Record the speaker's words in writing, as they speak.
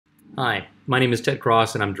Hi, my name is Ted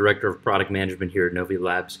Cross and I'm Director of Product Management here at Novi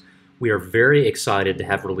Labs. We are very excited to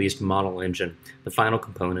have released Model Engine, the final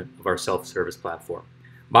component of our self-service platform.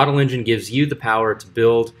 Model Engine gives you the power to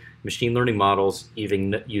build machine learning models using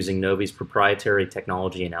Novi's proprietary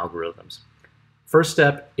technology and algorithms. First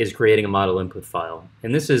step is creating a model input file,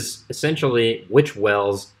 and this is essentially which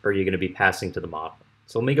wells are you going to be passing to the model.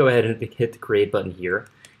 So let me go ahead and hit the create button here,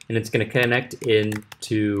 and it's going to connect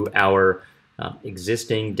into our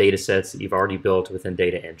existing data sets that you've already built within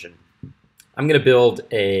Data Engine. I'm going to build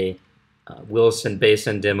a Williston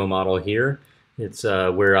Basin demo model here. It's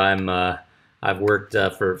where I've worked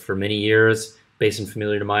for many years. Basin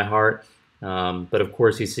familiar to my heart, but of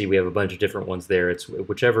course you see we have a bunch of different ones there. It's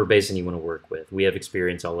whichever basin you want to work with. We have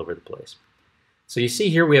experience all over the place. So you see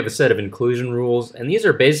here we have a set of inclusion rules, and these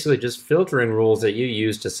are basically just filtering rules that you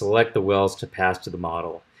use to select the wells to pass to the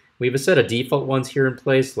model. We have a set of default ones here in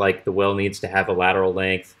place, like the well needs to have a lateral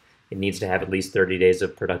length, it needs to have at least 30 days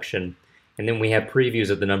of production, and then we have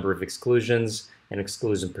previews of the number of exclusions and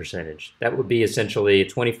exclusion percentage. That would be essentially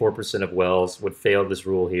 24% of wells would fail this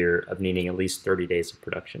rule here of needing at least 30 days of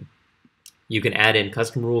production. You can add in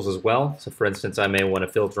custom rules as well. So for instance, I may want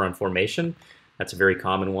to filter on formation. That's a very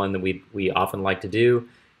common one that we often like to do.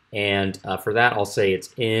 And for that, I'll say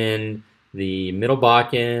it's in the Middle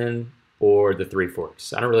Bakken or the Three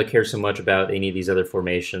Forks. I don't really care so much about any of these other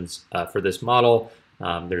formations for this model.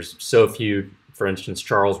 There's so few, for instance,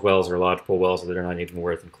 Charles wells or Lodgepole wells that are not even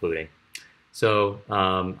worth including. So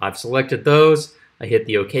I've selected those. I hit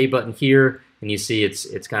the OK button here, and you see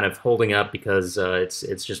it's kind of holding up because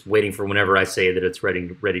it's just waiting for whenever I say that it's ready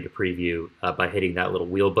to preview by hitting that little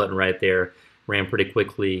wheel button right there. Ran pretty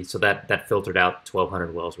quickly, so that filtered out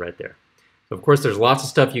 1,200 wells right there. Of course, there's lots of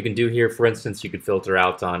stuff you can do here. For instance, you could filter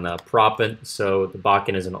out on proppant. So the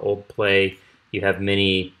Bakken is an old play. You have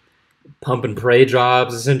many pump and pray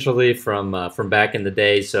jobs essentially from back in the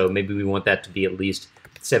day. So maybe we want that to be at least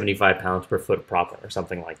 75 pounds per foot of proppant or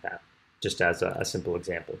something like that, just as a simple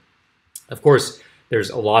example. Of course, there's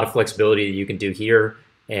a lot of flexibility that you can do here,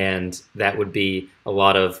 and that would be a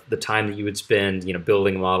lot of the time that you would spend,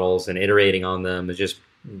 building models and iterating on them, is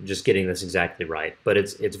just getting this exactly right. But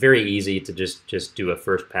it's very easy to just do a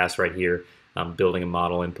first pass right here, building a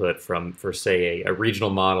model input for say a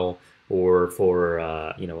regional model or for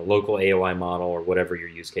a local AOI model or whatever your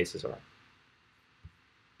use cases are.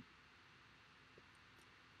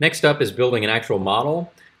 Next up is building an actual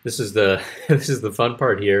model. This is the this is the fun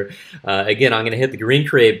part here. Again, I'm going to hit the green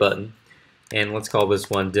create button, and let's call this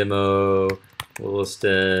one Demo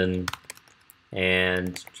Williston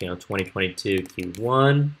and 2022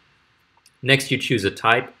 Q1. Next, you choose a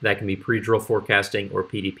type. That can be pre-drill forecasting or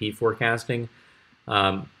PDP forecasting.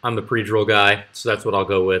 I'm a pre-drill guy, so that's what I'll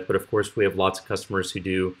go with. But of course, we have lots of customers who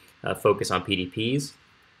do focus on PDPs.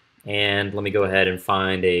 And let me go ahead and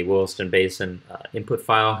find a Williston Basin input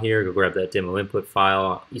file here. Go grab that demo input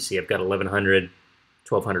file. You see I've got 1,100,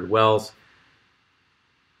 1,200 wells,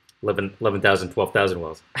 11,000, 12,000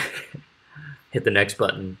 wells. Hit the next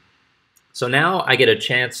button. So now I get a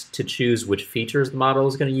chance to choose which features the model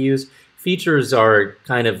is going to use. Features are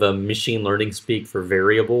kind of a machine learning speak for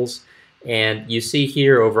variables. And you see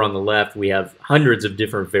here over on the left, we have hundreds of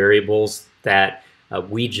different variables that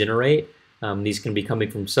we generate. These can be coming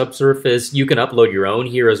from subsurface. You can upload your own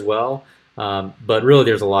here as well, but really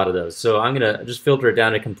there's a lot of those. So I'm going to just filter it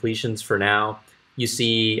down to completions for now. You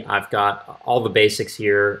see I've got all the basics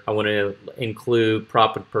here. I want to include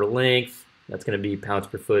proppant per length. That's going to be pounds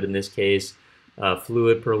per foot in this case.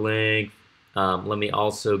 Fluid per length. Let me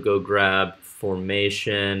also go grab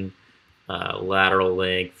formation, lateral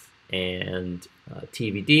length, and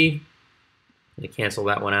TVD. I'm going to cancel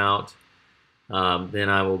that one out. Then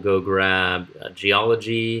I will go grab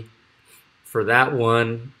geology. For that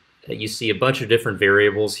one, you see a bunch of different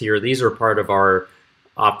variables here. These are part of our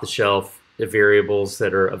off-the-shelf variables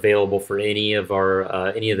that are available for any of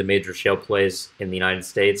the major shale plays in the United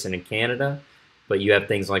States and in Canada. But you have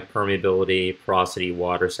things like permeability, porosity,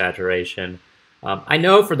 water saturation. I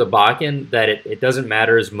know for the Bakken that it doesn't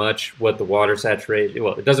matter as much what the water saturation.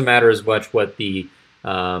 Well, it doesn't matter as much what the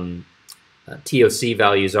TOC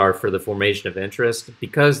values are for the formation of interest,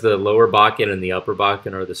 because the lower Bakken and the upper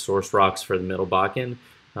Bakken are the source rocks for the middle Bakken.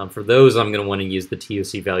 For those, I'm going to want to use the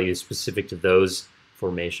TOC values specific to those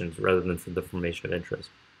formations rather than for the formation of interest.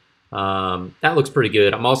 That looks pretty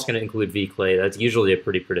good. I'm also going to include V-clay. That's usually a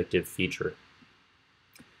pretty predictive feature.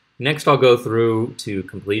 Next, I'll go through to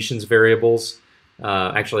completions variables.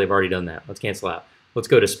 Actually, I've already done that. Let's cancel out. Let's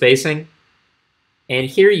go to spacing. And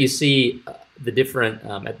here you see the different,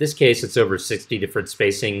 at this case, it's over 60 different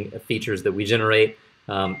spacing features that we generate.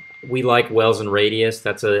 we like wells and radius.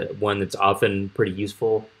 That's one that's often pretty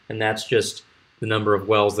useful, and that's just the number of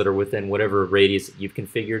wells that are within whatever radius that you've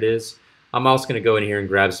configured is. I'm also going to go in here and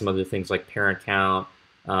grab some other things like parent count,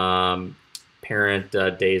 parent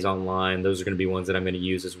days online. Those are going to be ones that I'm going to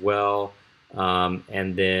use as well.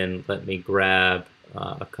 And then let me grab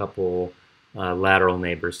a couple lateral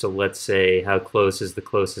neighbors. So let's say how close is the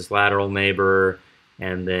closest lateral neighbor,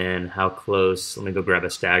 and then how close, let me go grab a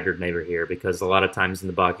staggered neighbor here, because a lot of times in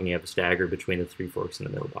the Bakken you have a stagger between the Three Forks and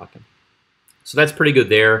the Middle Bakken. So that's pretty good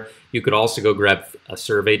there. You could also go grab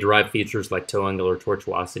survey-derived features like toe angle or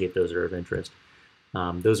tortuosity if those are of interest.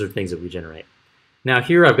 Those are things that we generate. Now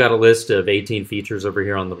here I've got a list of 18 features over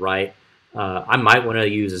here on the right. I might want to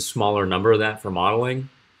use a smaller number of that for modeling.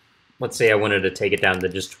 Let's say I wanted to take it down to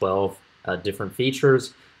just 12 different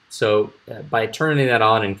features. So by turning that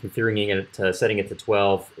on and configuring it to setting it to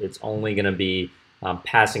 12, it's only going to be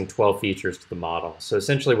passing 12 features to the model. So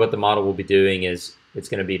essentially what the model will be doing is it's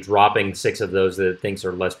going to be dropping 6 of those that it thinks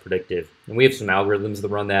are less predictive. And we have some algorithms that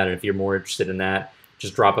run that, and if you're more interested in that,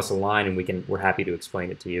 just drop us a line and we're happy to explain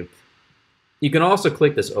it to you. You can also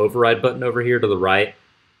click this override button over here to the right.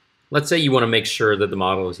 Let's say you want to make sure that the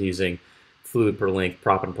model is using fluid per length,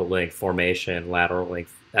 proppant per length, formation, lateral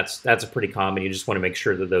length. That's a pretty common. You just want to make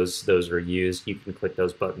sure that those are used. You can click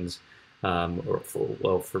those buttons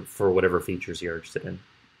for whatever features you're interested in.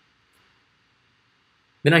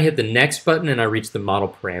 Then I hit the next button and I reach the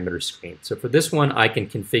model parameter screen. So for this one, I can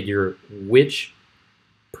configure which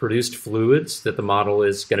produced fluids that the model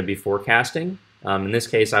is going to be forecasting. In this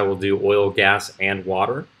case, I will do oil, gas, and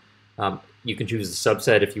water. You can choose a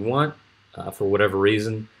subset if you want, for whatever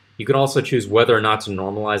reason. You can also choose whether or not to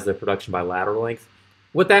normalize the production by lateral length.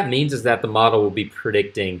 What that means is that the model will be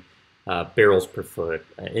predicting barrels per foot,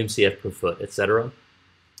 MCF per foot, etc.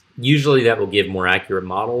 Usually that will give more accurate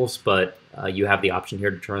models, but you have the option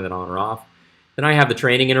here to turn that on or off. Then I have the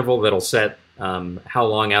training interval that'll set how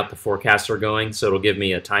long out the forecasts are going. So it'll give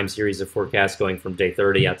me a time series of forecasts going from day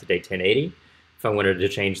 30 out to day 1080. If I wanted to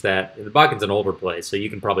change that, the Bakken's an older place, so you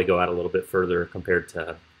can probably go out a little bit further compared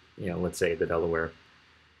to, let's say the Delaware.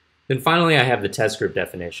 Then finally, I have the test group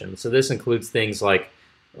definition. So this includes things like,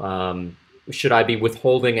 should I be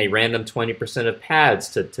withholding a random 20% of pads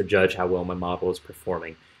to judge how well my model is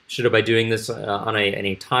performing? Should I be doing this on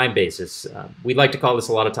a time basis? We'd like to call this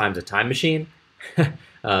a lot of times a time machine.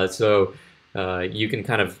 So you can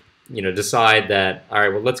kind of decide that, all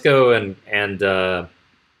right, well, let's go and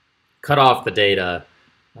cut off the data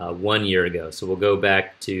 1 year ago. So we'll go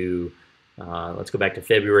back to, let's go back to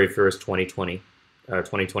February 1st, 2020, or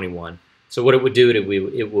 2021. So what it would do,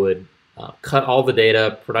 it would cut all the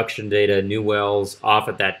data, production data, new wells off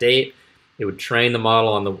at that date. It would train the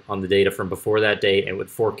model on the data from before that date, and it would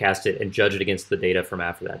forecast it and judge it against the data from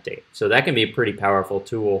after that date. So that can be a pretty powerful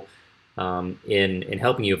tool in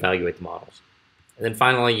helping you evaluate the models. And then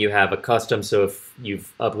finally, you have a custom. So if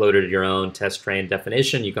you've uploaded your own test train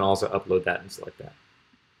definition, you can also upload that and select that.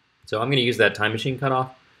 So I'm going to use that time machine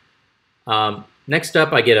cutoff. Next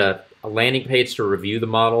up, I get a landing page to review the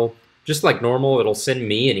model. Just like normal, it'll send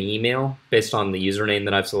me an email based on the username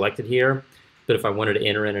that I've selected here. But if I wanted to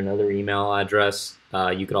enter in another email address,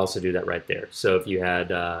 you could also do that right there. So if you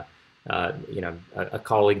had a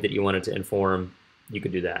colleague that you wanted to inform, you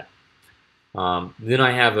could do that. Then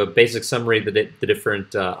I have a basic summary of the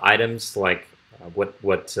different items, like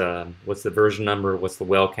what's the version number, what's the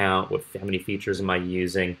well count, how many features am I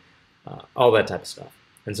using, all that type of stuff.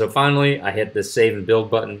 And so finally, I hit the save and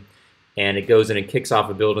build button, and it goes in and kicks off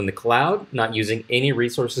a build in the cloud, not using any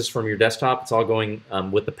resources from your desktop. It's all going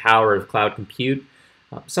with the power of cloud compute.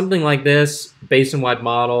 Something like this, basin-wide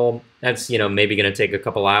model, that's maybe going to take a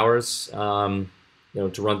couple hours to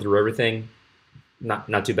run through everything.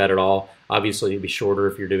 Not too bad at all. Obviously, it'd be shorter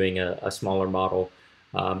if you're doing a smaller model.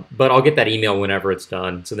 But I'll get that email whenever it's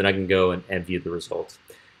done, so then I can go and view the results.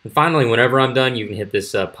 And finally, whenever I'm done, you can hit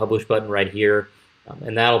this publish button right here,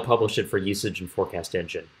 and that'll publish it for usage and forecast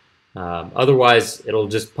engine. Otherwise, it'll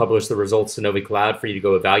just publish the results to Novi Cloud for you to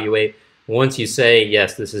go evaluate. Once you say,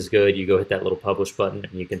 yes, this is good, you go hit that little publish button,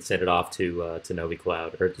 and you can send it off to Novi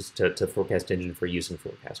Cloud, or just to Forecast Engine for use in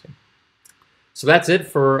forecasting. So that's it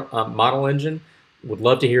for Model Engine. Would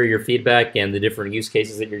love to hear your feedback and the different use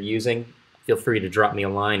cases that you're using. Feel free to drop me a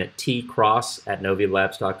line at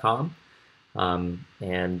tcross@novilabs.com.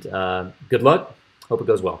 Good luck. Hope it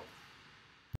goes well.